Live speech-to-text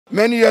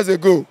many years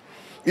ago,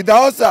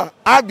 Idahosa,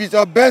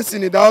 Archbishop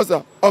Benson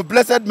Idahosa of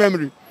blessed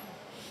memory,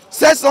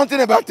 said something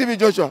about TB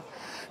Joshua.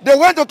 They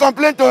went to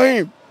complain to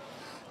him.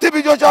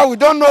 TB Joshua, we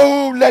don't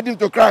know who led him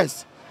to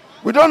Christ.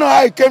 We don't know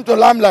how he came to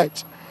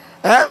limelight.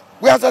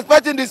 We are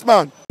suspecting this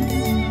man.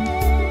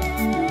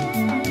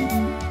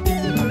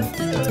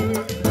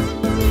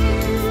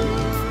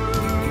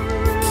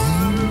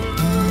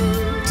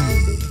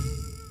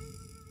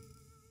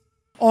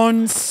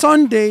 On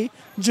Sunday,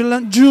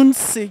 June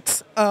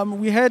 6,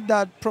 we heard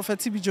that Prophet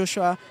TB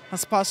Joshua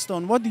has passed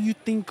on. What do you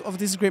think of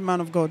this great man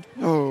of God?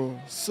 Oh,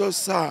 so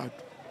sad.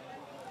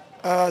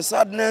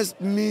 Sadness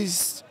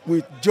mixed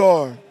with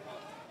joy.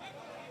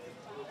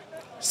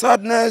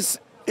 Sadness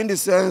in the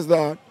sense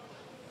that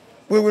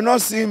we will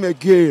not see him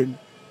again.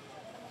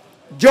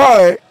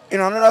 Joy, in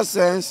another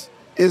sense,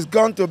 is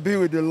going to be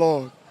with the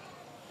Lord,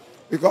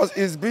 because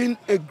he's been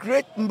a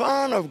great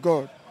man of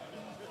God,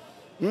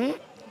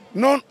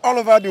 known all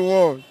over the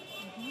world,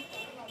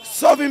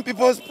 solving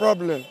people's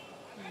problems,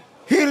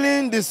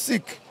 healing the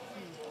sick,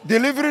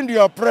 delivering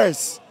the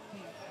oppressed,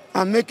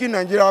 and making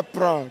Nigeria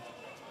proud.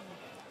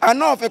 I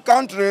know of a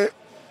country,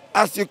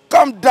 as you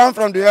come down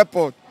from the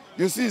airport,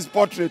 you see his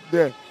portrait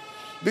there,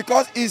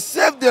 because he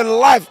saved the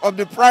life of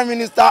the prime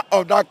minister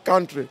of that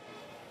country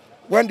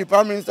when the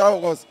prime minister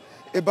was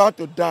about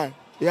to die.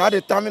 He had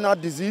a terminal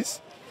disease,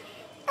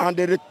 and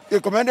they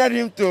recommended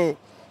him to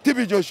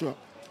TB Joshua,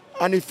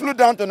 and he flew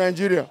down to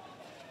Nigeria,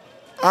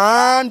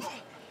 and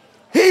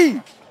he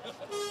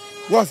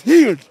was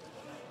healed.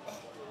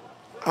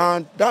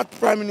 And that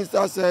prime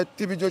minister said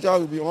TB Joshua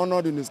will be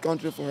honored in his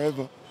country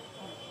forever.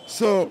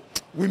 So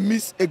we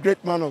miss a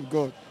great man of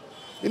God.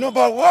 You know,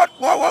 but what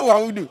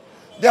will we do?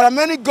 There are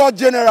many God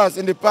generals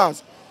in the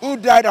past who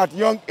died at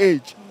young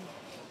age,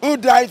 who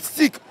died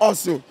sick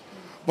also.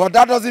 But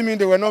that doesn't mean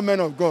they were not men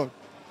of God.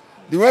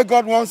 The way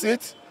God wants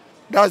it,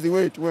 that's the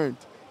way it went.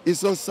 It's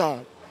so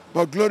sad.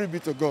 But glory be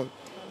to God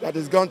that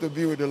is going to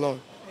be with the Lord.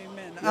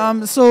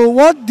 Amen. So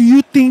what do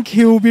you think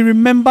he will be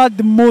remembered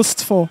the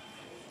most for?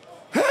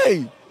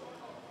 Hey,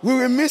 we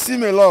will miss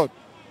him a lot,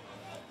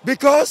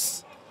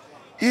 because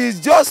he is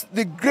just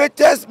the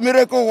greatest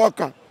miracle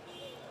worker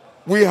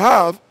we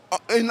have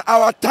in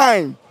our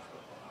time.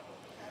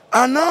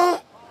 And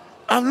now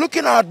I'm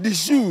looking at the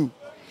shoe.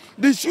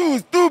 The shoe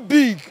is too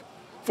big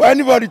for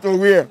anybody to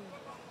wear.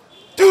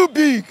 Too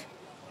big.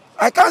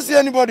 I can't see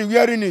anybody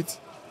wearing it.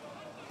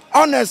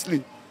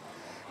 Honestly,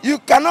 you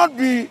cannot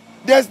be,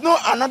 there's no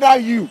another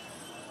you.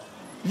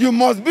 You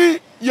must be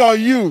your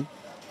you.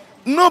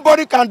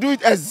 Nobody can do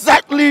it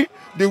exactly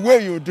the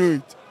way you do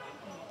it.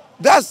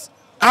 That's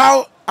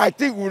how I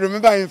think we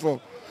remember him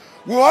for.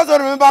 We also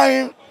remember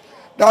him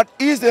that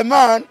he's a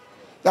man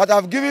that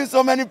have given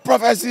so many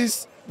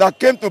prophecies that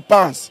came to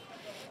pass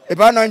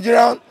about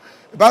Nigeria,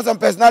 about some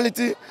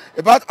personality,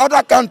 about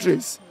other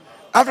countries,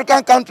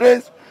 African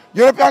countries,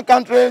 European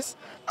countries,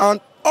 and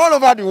all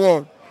over the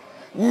world.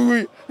 We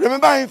will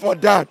remember him for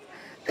that.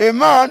 A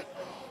man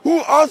who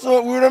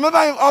also, we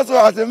remember him also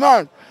as a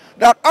man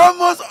that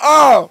almost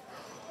all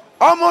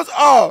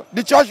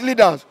the church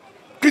leaders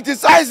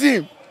criticize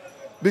him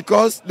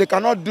because they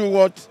cannot do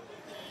what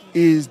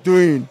he is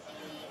doing.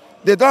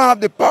 They don't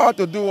have the power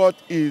to do what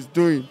he is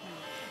doing.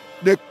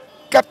 They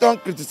kept on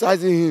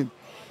criticizing him.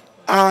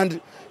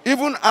 And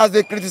even as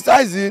they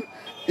criticize him,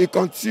 he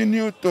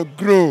continued to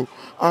grow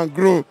and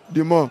grow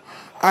the more.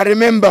 I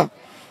remember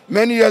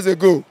many years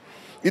ago,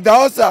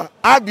 Idahosa,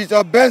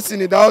 Archbishop Benson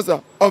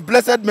Idahosa of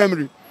blessed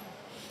memory,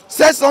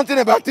 said something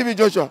about TB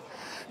Joshua.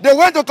 They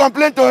went to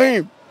complain to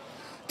him.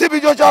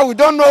 TB Joshua, we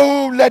don't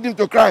know who led him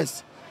to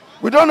Christ.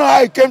 We don't know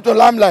how he came to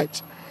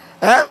limelight.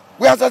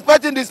 We are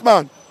suspecting this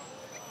man.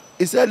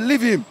 He said,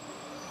 leave him.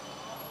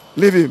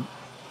 Leave him.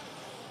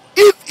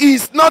 If he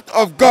is not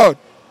of God,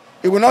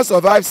 he will not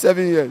survive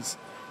 7 years.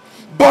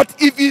 But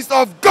if he is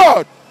of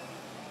God,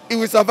 he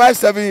will survive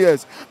 7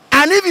 years.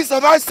 And if he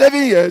survives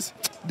 7 years,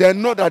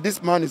 then know that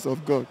this man is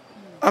of God.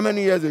 How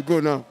many years ago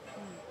now?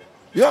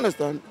 You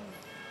understand?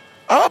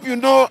 I hope you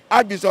know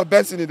Archbishop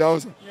Benson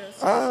Idahosa.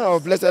 Yes.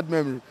 Of blessed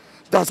memory.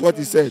 That's what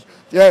he said.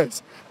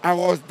 Yes. I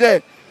was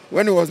there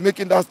when he was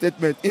making that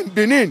statement in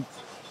Benin.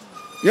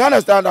 You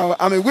understand?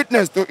 I'm a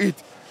witness to it.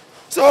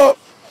 So,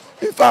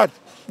 in fact,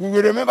 we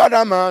will remember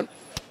that man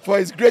for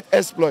his great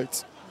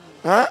exploits.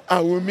 And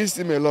we'll miss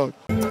him a lot.